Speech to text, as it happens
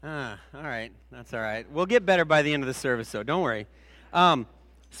right. That's all right. We'll get better by the end of the service, so don't worry.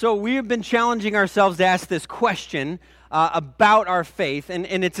 So we have been challenging ourselves to ask this question about our faith, and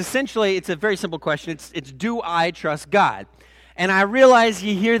it's essentially, it's a very simple question. It's do I trust God? And I realize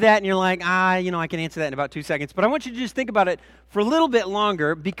you hear that and you're like, I can answer that in about 2 seconds. But I want you to just think about it for a little bit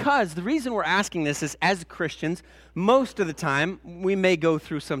longer, because the reason we're asking this is, as Christians, most of the time, we may go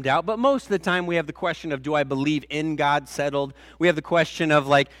through some doubt, but most of the time we have the question of, do I believe in God settled? We have the question of,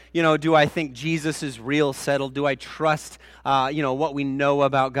 do I think Jesus is real settled? Do I trust, what we know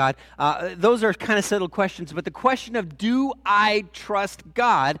about God? Those are kind of settled questions, but the question of, do I trust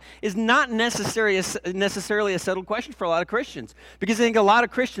God, is not necessarily a settled question for a lot of Christians. Because I think a lot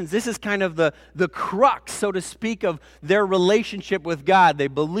of Christians, this is kind of the crux, so to speak, of their relationship with God. They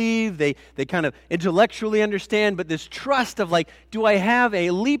believe, they kind of intellectually understand, but this trust of do I have a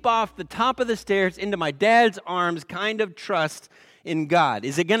leap off the top of the stairs into my dad's arms kind of trust in God?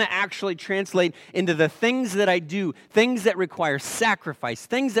 Is it going to actually translate into the things that I do, things that require sacrifice,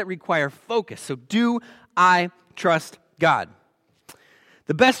 things that require focus? So do I trust God?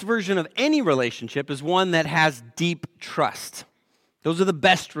 The best version of any relationship is one that has deep trust. Those are the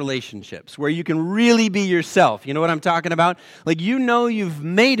best relationships, where you can really be yourself. You know what I'm talking about? You've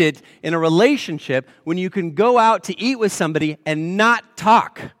made it in a relationship when you can go out to eat with somebody and not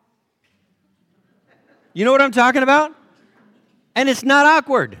talk. You know what I'm talking about? And it's not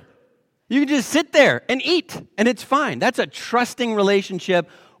awkward. You can just sit there and eat, and it's fine. That's a trusting relationship,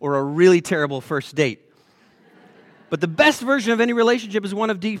 or a really terrible first date. But the best version of any relationship is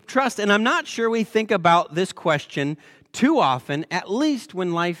one of deep trust, and I'm not sure we think about this question too often, at least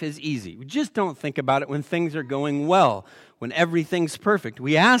when life is easy. We just don't think about it when things are going well, when everything's perfect.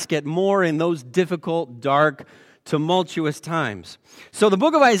 We ask it more in those difficult, dark, tumultuous times. So the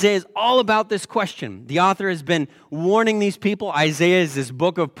book of Isaiah is all about this question. The author has been warning these people. Isaiah is this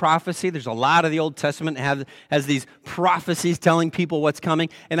book of prophecy. There's a lot of the Old Testament has these prophecies telling people what's coming.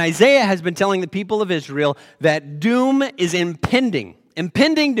 And Isaiah has been telling the people of Israel that doom is impending.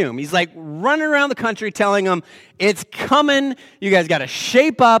 Impending doom. He's running around the country telling them, it's coming, you guys got to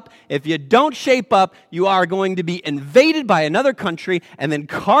shape up. If you don't shape up, you are going to be invaded by another country and then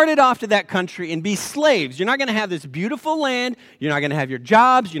carted off to that country and be slaves. You're not going to have this beautiful land. You're not going to have your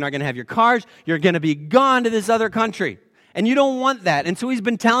jobs. You're not going to have your cars. You're going to be gone to this other country. And you don't want that. And so he's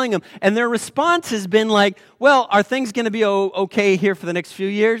been telling them, and their response has been well, are things going to be okay here for the next few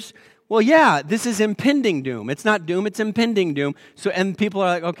years? Well, yeah, this is impending doom. It's not doom, it's impending doom. And people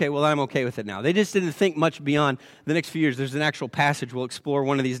are okay, well, I'm okay with it now. They just didn't think much beyond the next few years. There's an actual passage we'll explore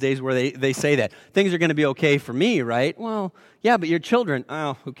one of these days where they say that. Things are going to be okay for me, right? Well, yeah, but your children,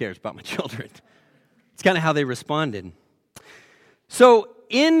 who cares about my children? It's kind of how they responded. So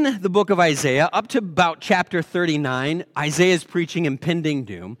in the book of Isaiah, up to about chapter 39, Isaiah is preaching impending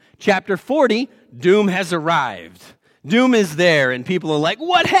doom. Chapter 40, doom has arrived. Doom is there, and people are like,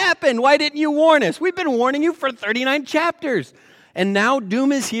 what happened? Why didn't you warn us? We've been warning you for 39 chapters. And now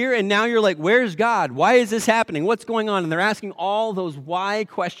doom is here, and now you're like, where's God? Why is this happening? What's going on? And they're asking all those why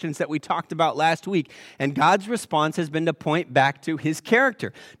questions that we talked about last week. And God's response has been to point back to his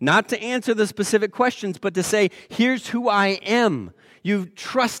character. Not to answer the specific questions, but to say, here's who I am. You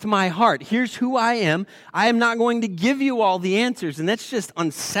trust my heart. Here's who I am. I am not going to give you all the answers. And that's just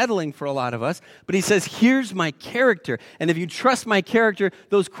unsettling for a lot of us. But he says, here's my character. And if you trust my character,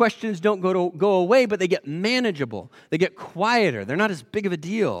 those questions don't go away, but they get manageable. They get quieter. They're not as big of a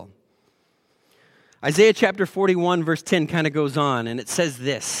deal. Isaiah chapter 41, verse 10 kind of goes on, and it says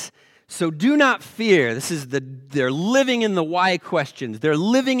this. So do not fear. They're living in the why questions. They're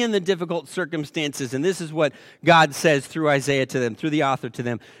living in the difficult circumstances. And this is what God says through Isaiah to them, through the author to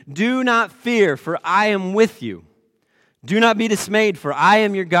them. Do not fear, for I am with you. Do not be dismayed, for I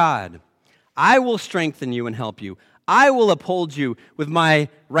am your God. I will strengthen you and help you. I will uphold you with my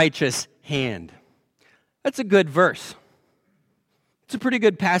righteous hand. That's a good verse. It's a pretty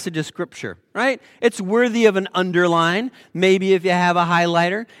good passage of Scripture, right? It's worthy of an underline, maybe if you have a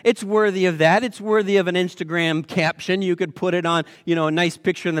highlighter. It's worthy of that. It's worthy of an Instagram caption. You could put it on, a nice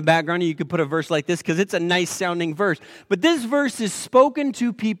picture in the background, and you could put a verse like this because it's a nice-sounding verse. But this verse is spoken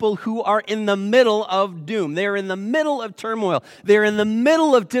to people who are in the middle of doom. They're in the middle of turmoil. They're in the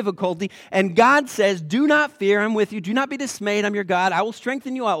middle of difficulty, and God says, do not fear, I'm with you. Do not be dismayed, I'm your God. I will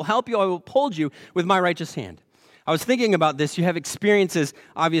strengthen you. I will help you. I will uphold you with my righteous hand. I was thinking about this. You have experiences,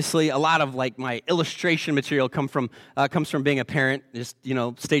 obviously, a lot of my illustration material comes from being a parent, just,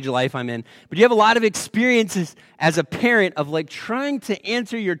 stage of life I'm in. But you have a lot of experiences as a parent of trying to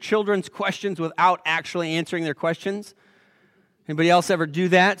answer your children's questions without actually answering their questions. Anybody else ever do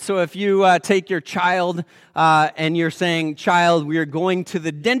that? So if you take your child and you're saying, child, we are going to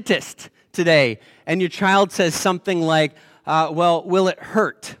the dentist today, and your child says something like, well, will it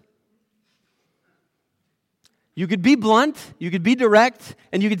hurt? You could be blunt, you could be direct,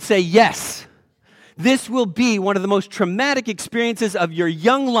 and you could say, yes. This will be one of the most traumatic experiences of your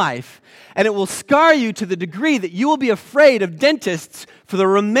young life, and it will scar you to the degree that you will be afraid of dentists for the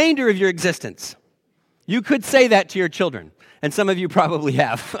remainder of your existence. You could say that to your children, and some of you probably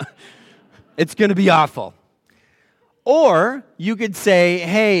have. It's going to be awful. Or you could say,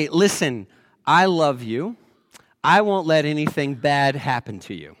 hey, listen, I love you. I won't let anything bad happen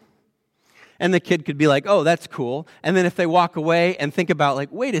to you. And the kid could be like, oh, that's cool. And then if they walk away and think about, like,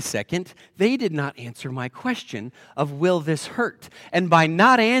 wait a second, they did not answer my question of will this hurt? And by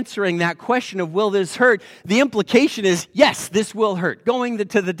not answering that question of will this hurt, the implication is, yes, this will hurt. Going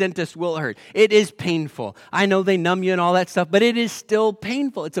to the dentist will hurt. It is painful. I know they numb you and all that stuff, but it is still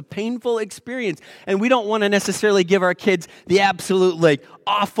painful. It's a painful experience. And we don't want to necessarily give our kids the absolute, like,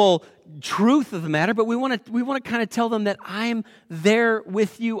 awful truth of the matter, but we want to kind of tell them that I'm there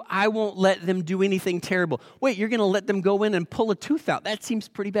with you. I won't let them do anything terrible. Wait, you're going to let them go in and pull a tooth out? That seems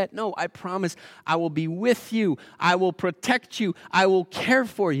pretty bad. No, I promise I will be with you. I will protect you. I will care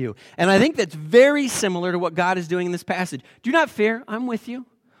for you. And I think that's very similar to what God is doing in this passage. Do not fear. I'm with you.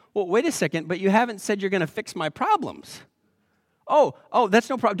 Well, wait a second, but you haven't said you're going to fix my problems. Oh, that's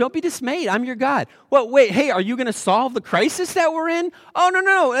no problem. Don't be dismayed. I'm your God. Well, wait, hey, are you going to solve the crisis that we're in? Oh,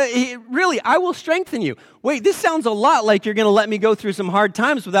 no. Really, I will strengthen you. Wait, this sounds a lot like you're going to let me go through some hard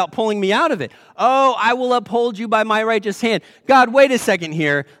times without pulling me out of it. Oh, I will uphold you by my righteous hand. God, wait a second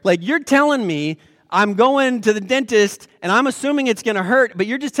here. Like, you're telling me I'm going to the dentist, and I'm assuming it's going to hurt, but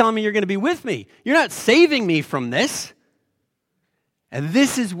you're just telling me you're going to be with me. You're not saving me from this. And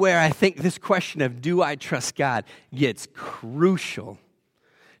this is where I think this question of do I trust God gets crucial.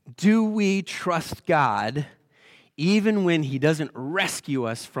 Do we trust God even when He doesn't rescue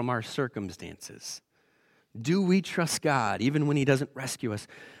us from our circumstances? Do we trust God even when He doesn't rescue us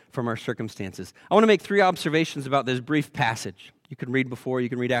from our circumstances? I want to make 3 observations about this brief passage. You can read before, you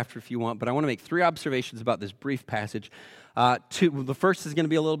can read after if you want, but I want to make 3 observations about this brief passage. The first is going to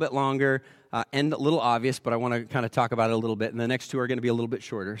be a little bit longer and a little obvious, but I want to kind of talk about it a little bit. And the next 2 are going to be a little bit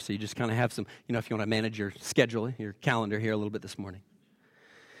shorter, so you just kind of have some, if you want to manage your schedule, your calendar here a little bit this morning.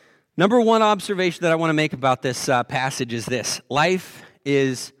 Number 1 observation that I want to make about this passage is this: life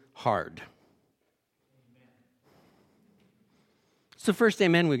is hard. It's the first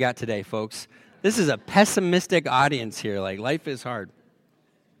amen we got today, folks. This is a pessimistic audience here. Like, life is hard.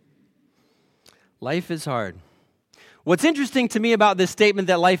 Life is hard. What's interesting to me about this statement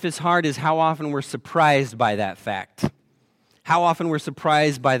that life is hard is how often we're surprised by that fact. How often we're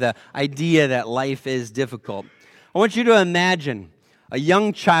surprised by the idea that life is difficult. I want you to imagine a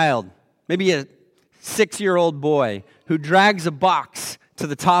young child, maybe a 6-year-old boy, who drags a box to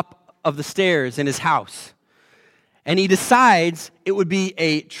the top of the stairs in his house. And he decides it would be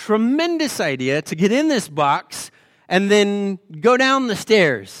a tremendous idea to get in this box and then go down the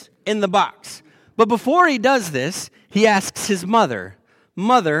stairs in the box. But before he does this, he asks his mother,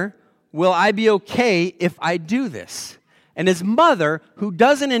 "Mother, will I be okay if I do this?" And his mother, who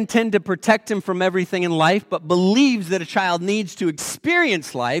doesn't intend to protect him from everything in life, but believes that a child needs to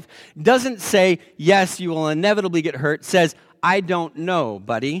experience life, doesn't say, "Yes, you will inevitably get hurt," says, "I don't know,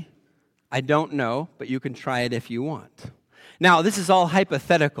 buddy. I don't know, but you can try it if you want." Now, this is all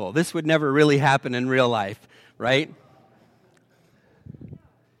hypothetical. This would never really happen in real life, right?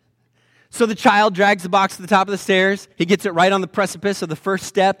 So the child drags the box to the top of the stairs. He gets it right on the precipice of the first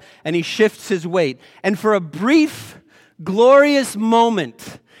step, and he shifts his weight. And for a brief, glorious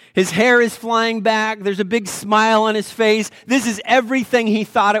moment, his hair is flying back. There's a big smile on his face. This is everything he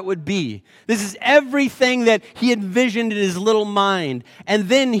thought it would be. This is everything that he envisioned in his little mind. And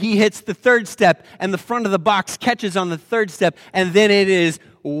then he hits the third step, and the front of the box catches on the third step, and then it is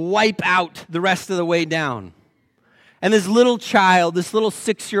wipe out the rest of the way down. And this little child, this little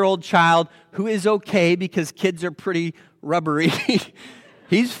 6-year-old child, who is okay because kids are pretty rubbery,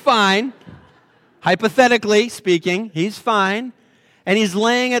 he's fine. Hypothetically speaking, he's fine. And he's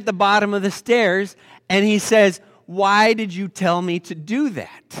laying at the bottom of the stairs, and he says, "Why did you tell me to do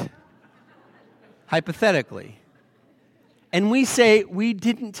that?" Hypothetically. And we say, "We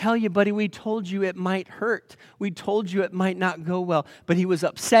didn't tell you, buddy. We told you it might hurt. We told you it might not go well." But he was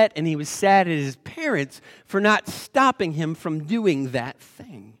upset and he was sad at his parents for not stopping him from doing that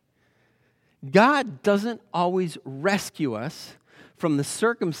thing. God doesn't always rescue us from the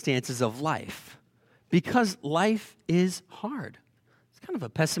circumstances of life because life is hard. It's kind of a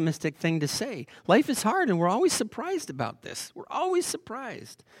pessimistic thing to say. Life is hard, and we're always surprised about this. We're always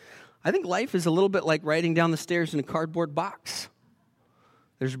surprised. I think life is a little bit like riding down the stairs in a cardboard box.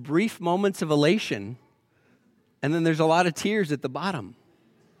 There's brief moments of elation, and then there's a lot of tears at the bottom.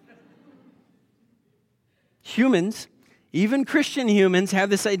 Humans, even Christian humans,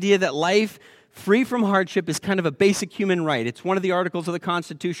 have this idea that life free from hardship is kind of a basic human right. It's one of the articles of the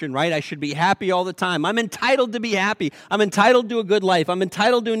Constitution, right? I should be happy all the time. I'm entitled to be happy. I'm entitled to a good life. I'm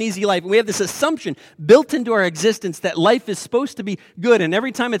entitled to an easy life. And we have this assumption built into our existence that life is supposed to be good. And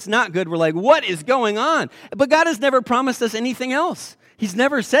every time it's not good, we're like, what is going on? But God has never promised us anything else. He's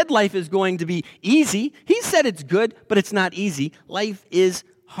never said life is going to be easy. He said it's good, but it's not easy. Life is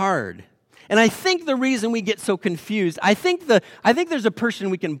hard. And I think the reason we get so confused, I think there's a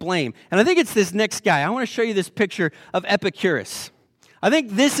person we can blame. And I think it's this next guy. I want to show you this picture of Epicurus. I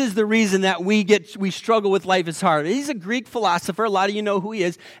think this is the reason that we struggle with life is hard. He's a Greek philosopher. A lot of you know who he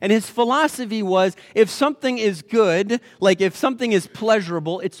is. And his philosophy was, if something is good, like if something is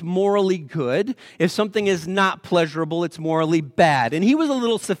pleasurable, it's morally good. If something is not pleasurable, it's morally bad. And he was a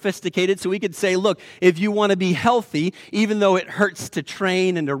little sophisticated, so he could say, look, if you want to be healthy, even though it hurts to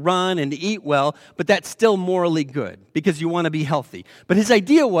train and to run and to eat well, but that's still morally good because you want to be healthy. But his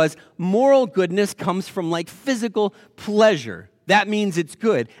idea was moral goodness comes from like physical pleasure. That means it's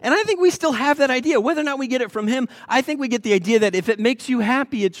good. And I think we still have that idea. Whether or not we get it from him, I think we get the idea that if it makes you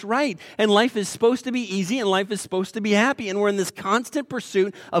happy, it's right. And life is supposed to be easy and life is supposed to be happy. And we're in this constant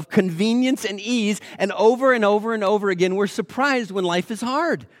pursuit of convenience and ease. And over and over and over again, we're surprised when life is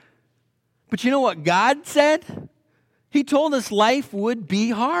hard. But you know what God said? He told us life would be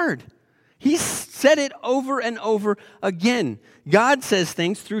hard. He said it over and over again. God says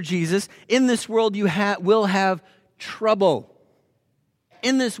things through Jesus. In this world, you will have trouble.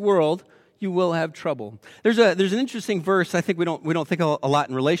 In this world, you will have trouble. There's an interesting verse. I think we don't think a lot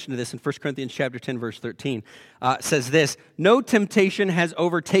in relation to this. In 1 Corinthians chapter 10, verse 13, says this: "No temptation has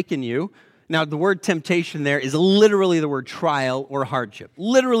overtaken you." Now, the word temptation there is literally the word trial or hardship.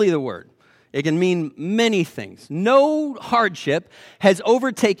 Literally the word. It can mean many things. No hardship has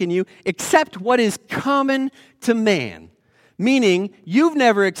overtaken you except what is common to man. Meaning, you've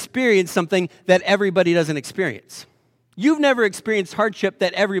never experienced something that everybody doesn't experience. You've never experienced hardship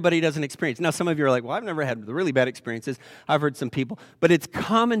that everybody doesn't experience. Now, some of you are like, well, I've never had really bad experiences. I've heard some people. But it's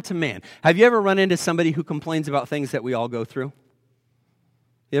common to man. Have you ever run into somebody who complains about things that we all go through?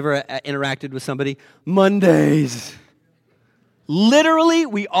 You ever interacted with somebody? Mondays. Literally,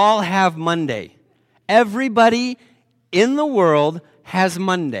 we all have Monday. Everybody in the world has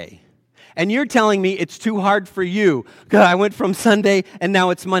Monday. And you're telling me it's too hard for you. God, I went from Sunday and now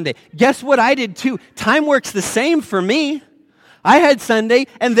it's Monday. Guess what I did too? Time works the same for me. I had Sunday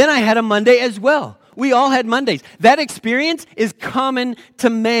and then I had a Monday as well. We all had Mondays. That experience is common to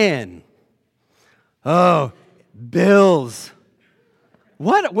man. Oh, bills.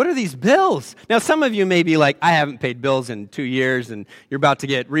 What are these bills? Now, some of you may be like, I haven't paid bills in 2 years, and you're about to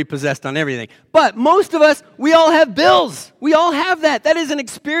get repossessed on everything. But most of us, we all have bills. We all have that. That is an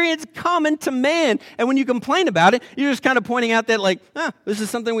experience common to man. And when you complain about it, you're just kind of pointing out that, like, this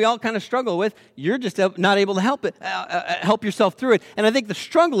is something we all kind of struggle with. You're just not able to help yourself through it. And I think the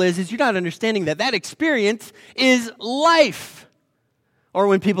struggle is you're not understanding that experience is life. Or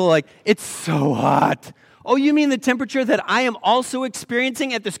when people are like, it's so hot. Oh, you mean the temperature that I am also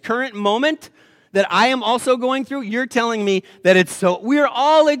experiencing at this current moment? That I am also going through? You're telling me that we're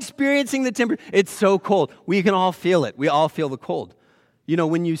all experiencing the temperature. It's so cold. We can all feel it. We all feel the cold. You know,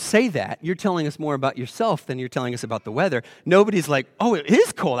 when you say that, you're telling us more about yourself than you're telling us about the weather. Nobody's like, oh, it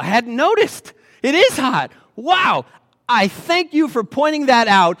is cold. I hadn't noticed. It is hot. Wow. I thank you for pointing that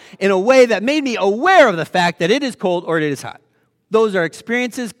out in a way that made me aware of the fact that it is cold or it is hot. Those are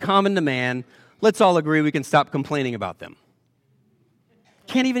experiences common to man. Let's all agree we can stop complaining about them.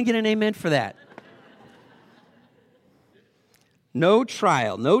 Can't even get an amen for that. No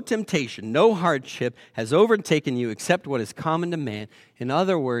trial, no temptation, no hardship has overtaken you except what is common to man. In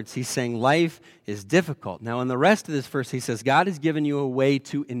other words, he's saying life is difficult. Now, in the rest of this verse, he says God has given you a way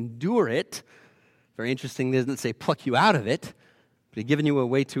to endure it. Very interesting, he doesn't say pluck you out of it, but he's given you a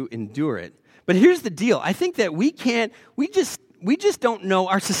way to endure it. But here's the deal. I think that we just don't know,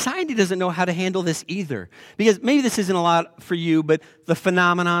 our society doesn't know how to handle this either. Because maybe this isn't a lot for you, but the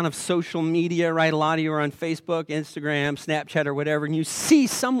phenomenon of social media, right? A lot of you are on Facebook, Instagram, Snapchat, or whatever, and you see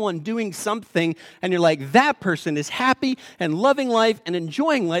someone doing something, and you're like, that person is happy and loving life and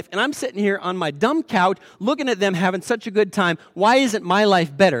enjoying life, and I'm sitting here on my dumb couch looking at them having such a good time. Why isn't my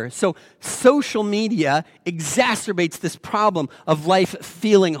life better? So social media exacerbates this problem of life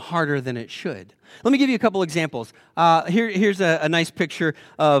feeling harder than it should. Let me give you a couple examples. Here's a nice picture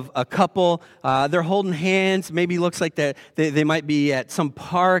of a couple. They're holding hands. Maybe looks like they might be at some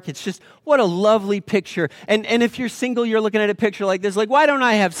park. It's just, what a lovely picture. And if you're single, you're looking at a picture like this, like, why don't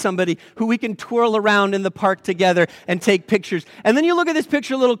I have somebody who we can twirl around in the park together and take pictures? And then you look at this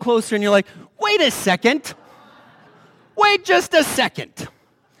picture a little closer and you're like, wait a second. Wait just a second.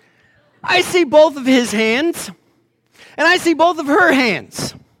 I see both of his hands, and I see both of her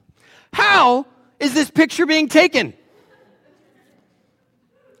hands. How is this picture being taken?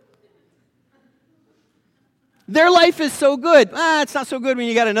 Their life is so good. It's not so good when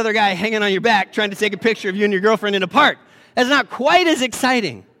you got another guy hanging on your back trying to take a picture of you and your girlfriend in a park. That's not quite as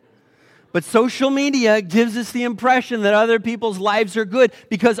exciting. But social media gives us the impression that other people's lives are good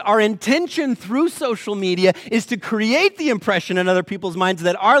because our intention through social media is to create the impression in other people's minds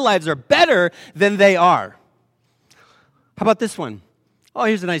that our lives are better than they are. How about this one? Oh,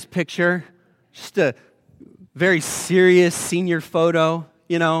 here's a nice picture. Just a very serious senior photo,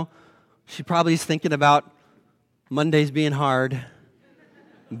 you know. She probably is thinking about Mondays being hard,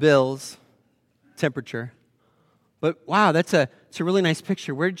 bills, temperature. But wow, it's a really nice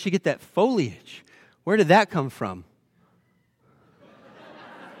picture. Where did she get that foliage? Where did that come from?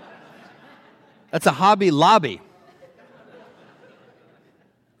 That's a Hobby Lobby.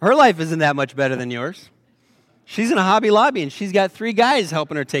 Her life isn't that much better than yours. She's in a Hobby Lobby, and she's got 3 guys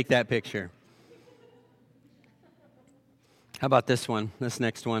helping her take that picture. How about this one, this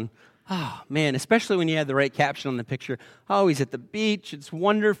next one? Oh, man, especially when you had the right caption on the picture. Oh, he's at the beach. It's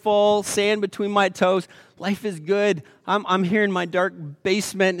wonderful. Sand between my toes. Life is good. I'm here in my dark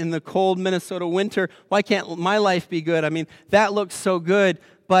basement in the cold Minnesota winter. Why can't my life be good? I mean, that looks so good,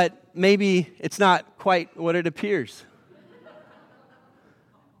 but maybe it's not quite what it appears.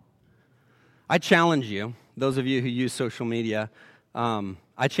 I challenge you, those of you who use social media,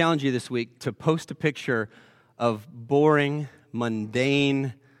 I challenge you this week to post a picture of boring,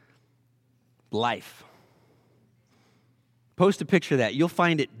 mundane life. Post a picture of that. You'll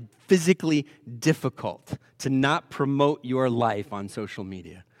find it physically difficult to not promote your life on social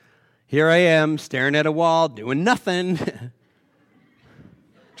media. Here I am, staring at a wall, doing nothing.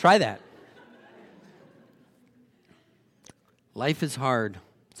 Try that. Life is hard.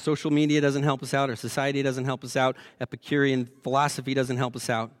 Social media doesn't help us out. Our society doesn't help us out. Epicurean philosophy doesn't help us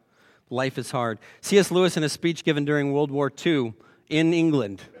out. Life is hard. C.S. Lewis, in a speech given during World War II in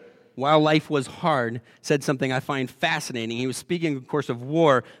England, while life was hard, said something I find fascinating. He was speaking, of course, of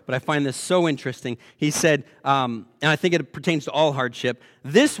war, but I find this so interesting. He said, and I think it pertains to all hardship,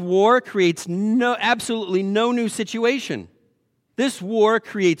 this war creates absolutely no new situation. This war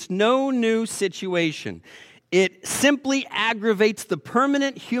creates no new situation. It simply aggravates the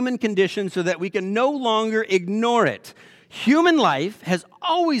permanent human condition so that we can no longer ignore it. Human life has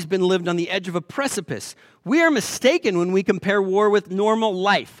always been lived on the edge of a precipice. We are mistaken when we compare war with normal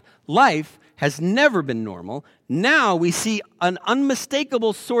life. Life has never been normal. Now we see an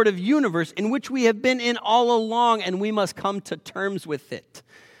unmistakable sort of universe in which we have been in all along, and we must come to terms with it.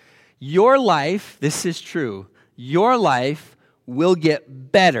 Your life, this is true, your life will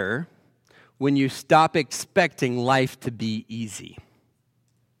get better when you stop expecting life to be easy.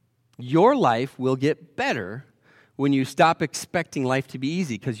 Your life will get better when you stop expecting life to be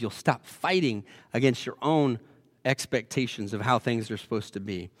easy, because you'll stop fighting against your own expectations of how things are supposed to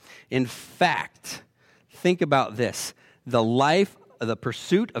be. In fact, think about this. The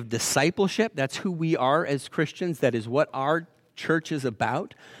pursuit of discipleship, that's who we are as Christians. That is what our church is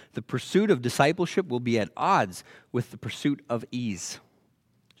about. The pursuit of discipleship will be at odds with the pursuit of ease.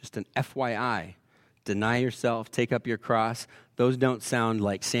 Just an FYI. Deny yourself, take up your cross. Those don't sound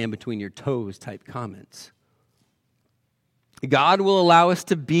like sand between your toes type comments. God will allow us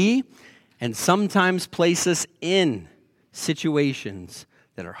to be and sometimes place us in situations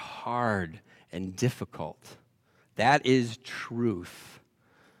that are hard and difficult. That is truth.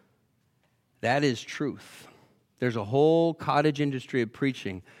 That is truth. There's a whole cottage industry of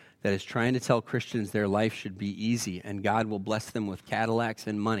preaching that is trying to tell Christians their life should be easy and God will bless them with Cadillacs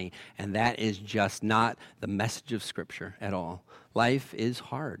and money. And that is just not the message of Scripture at all. Life is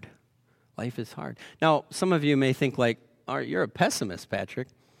hard. Life is hard. Now, some of you may think like, you're a pessimist, Patrick.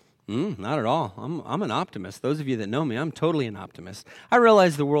 Not at all. I'm an optimist. Those of you that know me, I'm totally an optimist. I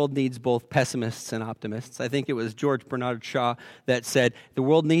realize the world needs both pessimists and optimists. I think it was George Bernard Shaw that said the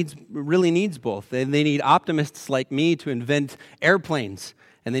world really needs both. They need optimists like me to invent airplanes,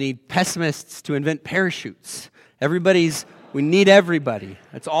 and they need pessimists to invent parachutes. We need everybody.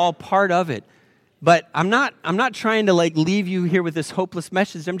 That's all part of it. But I'm not trying to like leave you here with this hopeless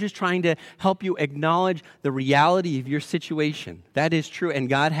message. I'm just trying to help you acknowledge the reality of your situation. That is true, and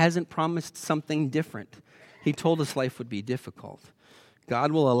God hasn't promised something different. He told us life would be difficult.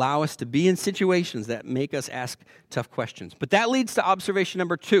 God will allow us to be in situations that make us ask tough questions. But that leads to observation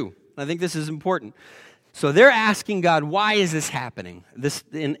number 2. I think this is important. So they're asking God, why is this happening? This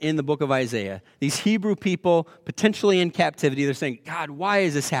in the book of Isaiah. These Hebrew people, potentially in captivity, they're saying, God, why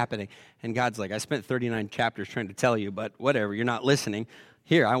is this happening? And God's like, I spent 39 chapters trying to tell you, but whatever, you're not listening.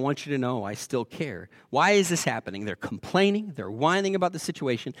 Here, I want you to know I still care. Why is this happening? They're complaining, they're whining about the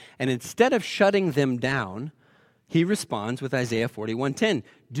situation, and instead of shutting them down, he responds with Isaiah 41:10.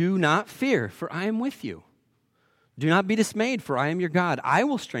 Do not fear, for I am with you. Do not be dismayed, for I am your God. I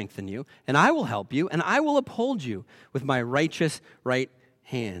will strengthen you, and I will help you, and I will uphold you with my righteous right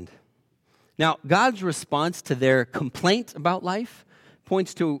hand. Now, God's response to their complaint about life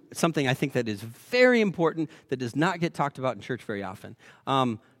points to something I think that is very important that does not get talked about in church very often.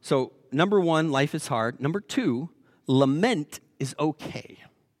 So, number 1, life is hard. Number 2, lament is okay.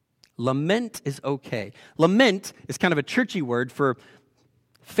 Lament is okay. Lament is kind of a churchy word for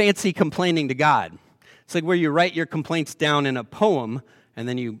fancy complaining to God. It's like where you write your complaints down in a poem and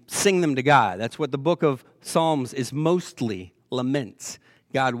then you sing them to God. That's what the book of Psalms is mostly, laments.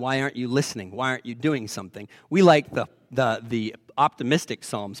 God, why aren't you listening? Why aren't you doing something? We like the optimistic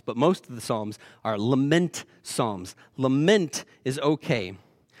psalms, but most of the psalms are lament psalms. Lament is okay.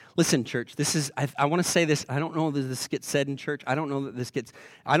 Listen, church, I want to say this. I don't know that this gets said in church. I don't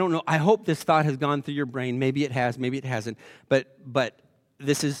know. I hope this thought has gone through your brain. Maybe it has, maybe it hasn't. But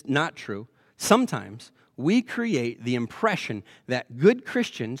this is not true. Sometimes we create the impression that good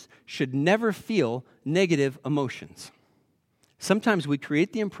Christians should never feel negative emotions. Sometimes we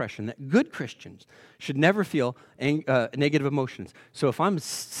create the impression that good Christians should never feel negative emotions. So if I'm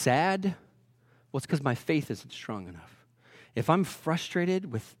sad, well, it's because my faith isn't strong enough. If I'm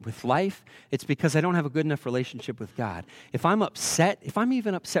frustrated with life, it's because I don't have a good enough relationship with God. If I'm upset, if I'm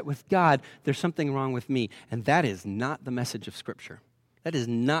even upset with God, there's something wrong with me. And that is not the message of Scripture. That is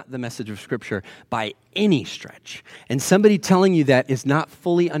not the message of Scripture by any stretch. And somebody telling you that is not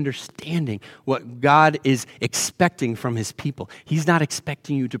fully understanding what God is expecting from His people. He's not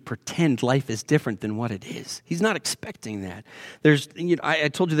expecting you to pretend life is different than what it is. He's not expecting that. I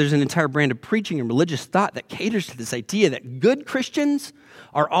told you there's an entire brand of preaching and religious thought that caters to this idea that good Christians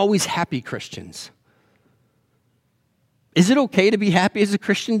are always happy Christians. Is it okay to be happy as a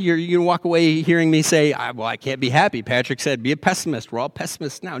Christian? You're going to walk away hearing me say, I can't be happy. Patrick said, be a pessimist. We're all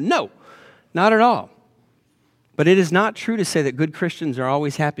pessimists now. No, not at all. But it is not true to say that good Christians are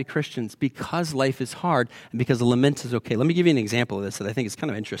always happy Christians because life is hard and because the lament is okay. Let me give you an example of this that I think is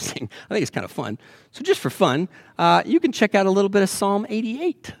kind of interesting. I think it's kind of fun. So just for fun, you can check out a little bit of Psalm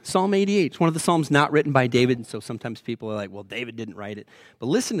 88. Psalm 88. It's one of the Psalms not written by David, and so sometimes people are like, well, David didn't write it. But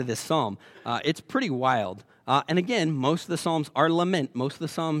listen to this Psalm. It's pretty wild. And again, most of the Psalms are lament. Most of the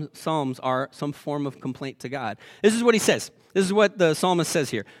Psalms are some form of complaint to God. This is what he says. This is what the psalmist says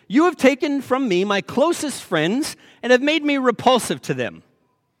here. You have taken from me my closest friends and have made me repulsive to them.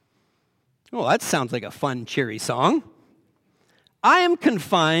 Well, that sounds like a fun, cheery song. I am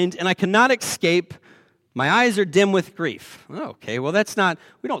confined and I cannot escape. My eyes are dim with grief. Okay, well,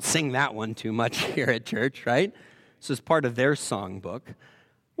 we don't sing that one too much here at church, right? This is part of their songbook.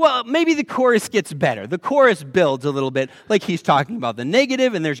 Well, maybe the chorus gets better. The chorus builds a little bit, like he's talking about the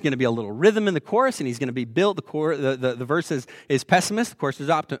negative, and there's going to be a little rhythm in the chorus, and he's going to be built. The verse is pessimist, the chorus is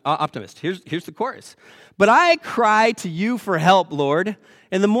optimist. Here's the chorus. But I cry to you for help, Lord.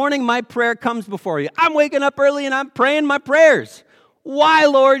 In the morning, my prayer comes before you. I'm waking up early, and I'm praying my prayers. Why,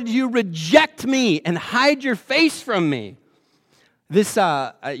 Lord, do you reject me and hide your face from me? This,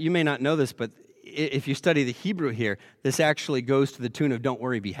 you may not know this, but if you study the Hebrew here, this actually goes to the tune of Don't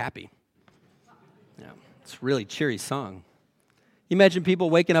Worry, Be Happy. Yeah, it's a really cheery song. You imagine people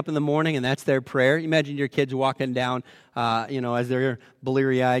waking up in the morning and that's their prayer. You imagine your kids walking down, as they're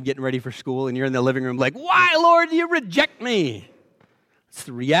bleary-eyed, getting ready for school, and you're in the living room like, why, Lord, do you reject me? It's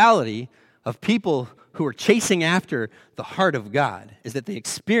the reality of people who are chasing after the heart of God, is that they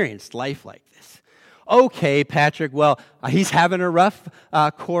experienced life like this. Okay, Patrick, well, he's having a rough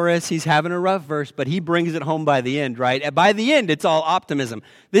chorus, he's having a rough verse, but he brings it home by the end, right? By the end, it's all optimism.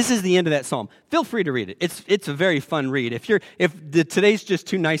 This is the end of that psalm. Feel free to read it. It's a very fun read. If today's just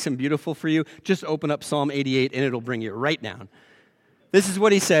too nice and beautiful for you, just open up Psalm 88 and it'll bring you right down. This is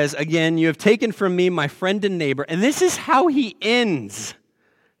what he says. Again, you have taken from me my friend and neighbor, and this is how he ends.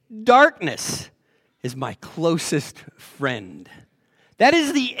 Darkness is my closest friend. That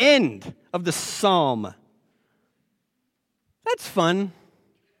is the end of the psalm. That's fun.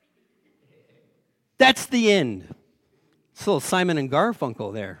 That's the end. It's a little Simon and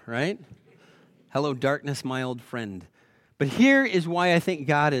Garfunkel there, right? Hello, darkness, my old friend. But here is why I think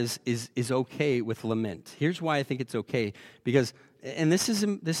God is okay with lament. Here's why I think it's okay, because, and this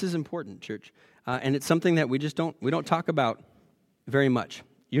is important, church, and it's something that we don't talk about very much.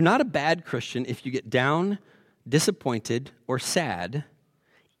 You're not a bad Christian if you get down, disappointed, or sad.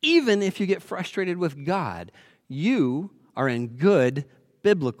 Even if you get frustrated with God, you are in good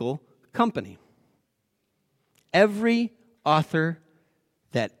biblical company. Every author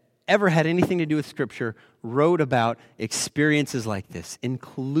that ever had anything to do with Scripture wrote about experiences like this,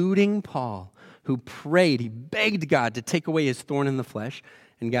 including Paul, who prayed, he begged God to take away his thorn in the flesh,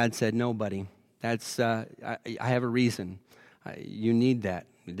 and God said, no, buddy, that's I have a reason. You need that.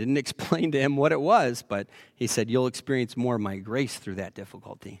 He didn't explain to him what it was, but he said, you'll experience more of my grace through that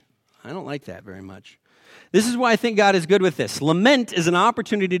difficulty. I don't like that very much. This is why I think God is good with this. Lament is an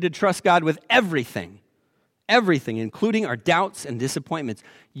opportunity to trust God with everything, including our doubts and disappointments.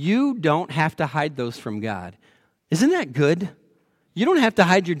 You don't have to hide those from God. Isn't that good? You don't have to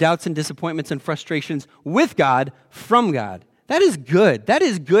hide your doubts and disappointments and frustrations with God from God. That is good. That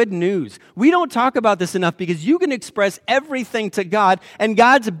is good news. We don't talk about this enough because you can express everything to God, and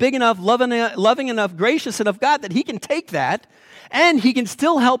God's a big enough, loving enough, gracious enough God that he can take that, and he can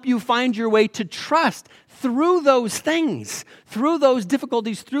still help you find your way to trust through those things, through those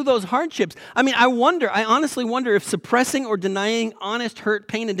difficulties, through those hardships. I mean, I honestly wonder if suppressing or denying honest hurt,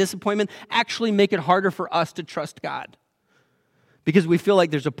 pain, and disappointment actually make it harder for us to trust God. Because we feel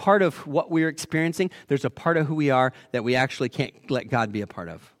like there's a part of what we're experiencing, there's a part of who we are that we actually can't let God be a part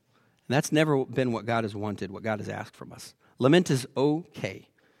of. And that's never been what God has wanted, what God has asked from us. Lament is okay.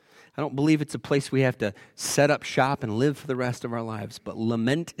 I don't believe it's a place we have to set up shop and live for the rest of our lives, but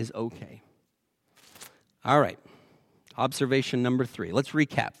lament is okay. All right, observation number 3. Let's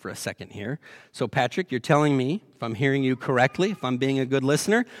recap for a second here. So Patrick, you're telling me, if I'm hearing you correctly, if I'm being a good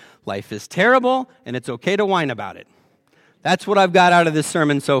listener, life is terrible and it's okay to whine about it. That's what I've got out of this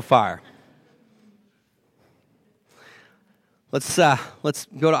sermon so far. Let's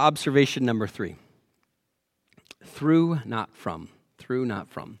go to observation number 3. Through, not from. Through, not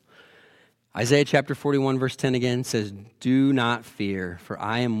from. Isaiah chapter 41, verse 10 again says, do not fear, for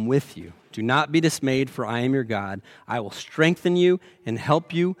I am with you. Do not be dismayed, for I am your God. I will strengthen you and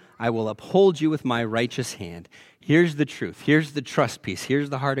help you. I will uphold you with my righteous hand. Here's the truth. Here's the trust piece.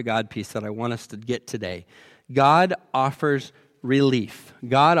 Here's the heart of God piece that I want us to get today. God offers relief.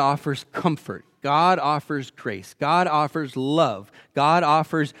 God offers comfort. God offers grace. God offers love. God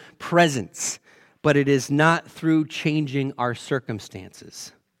offers presence. But it is not through changing our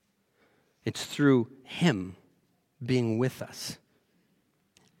circumstances. It's through him being with us.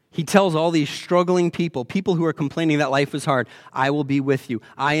 He tells all these struggling people who are complaining that life is hard, I will be with you.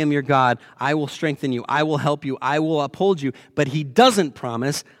 I am your God. I will strengthen you. I will help you. I will uphold you. But he doesn't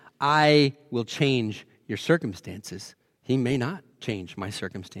promise, I will change your circumstances. He may not change my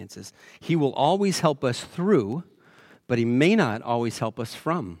circumstances. He will always help us through, but he may not always help us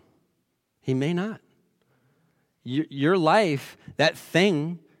from. He may not. Your life, that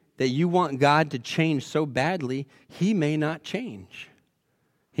thing that you want God to change so badly, he may not change.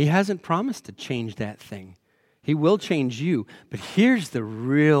 He hasn't promised to change that thing. He will change you. But here's the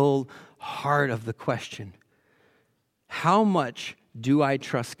real heart of the question. How much do I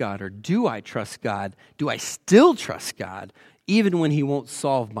trust God, or do I trust God? Do I still trust God even when he won't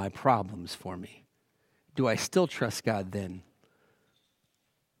solve my problems for me? Do I still trust God then?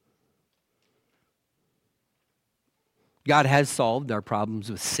 God has solved our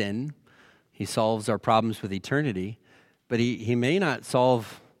problems with sin. He solves our problems with eternity, but he may not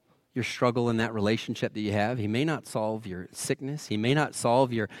solve your struggle in that relationship that you have. He may not solve your sickness. He may not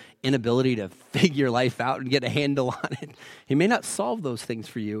solve your inability to figure life out and get a handle on it. He may not solve those things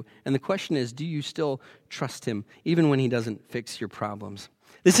for you. And the question is, do you still trust him even when he doesn't fix your problems?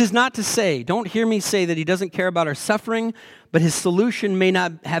 This is not to say, don't hear me say that he doesn't care about our suffering, but his solution may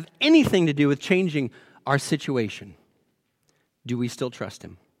not have anything to do with changing our situation. Do we still trust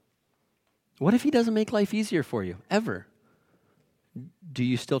him? What if he doesn't make life easier for you, ever? Do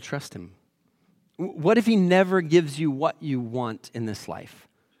you still trust him? What if he never gives you what you want in this life?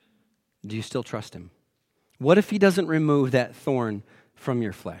 Do you still trust him? What if he doesn't remove that thorn from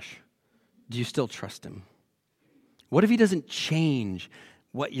your flesh? Do you still trust him? What if he doesn't change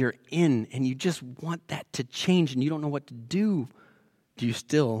what you're in and you just want that to change and you don't know what to do? Do you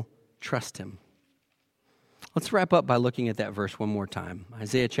still trust him? Let's wrap up by looking at that verse one more time.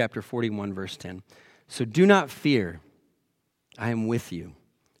 Isaiah chapter 41, verse 10. So do not fear. I am with you.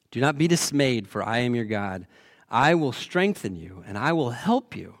 Do not be dismayed, for I am your God. I will strengthen you, and I will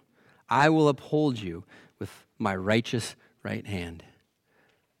help you. I will uphold you with my righteous right hand.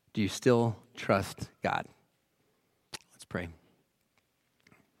 Do you still trust God? Let's pray.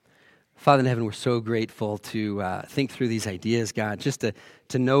 Father in heaven, we're so grateful to think through these ideas, God, just to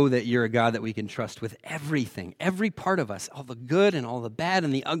know that you're a God that we can trust with everything, every part of us, all the good and all the bad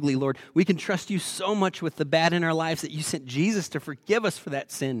and the ugly, Lord. We can trust you so much with the bad in our lives that you sent Jesus to forgive us for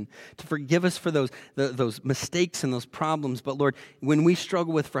that sin, to forgive us for those mistakes and those problems. But Lord, when we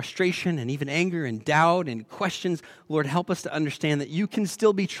struggle with frustration and even anger and doubt and questions, Lord, help us to understand that you can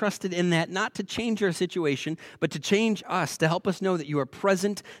still be trusted in that, not to change our situation, but to change us, to help us know that you are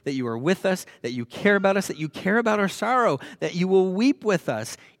present, that you are with us, that you care about us, that you care about our sorrow, that you will weep with us,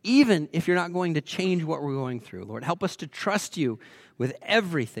 even if you're not going to change what we're going through. Lord, help us to trust you with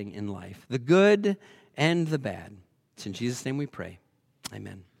everything in life, the good and the bad. It's in Jesus' name we pray.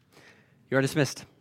 Amen. You are dismissed.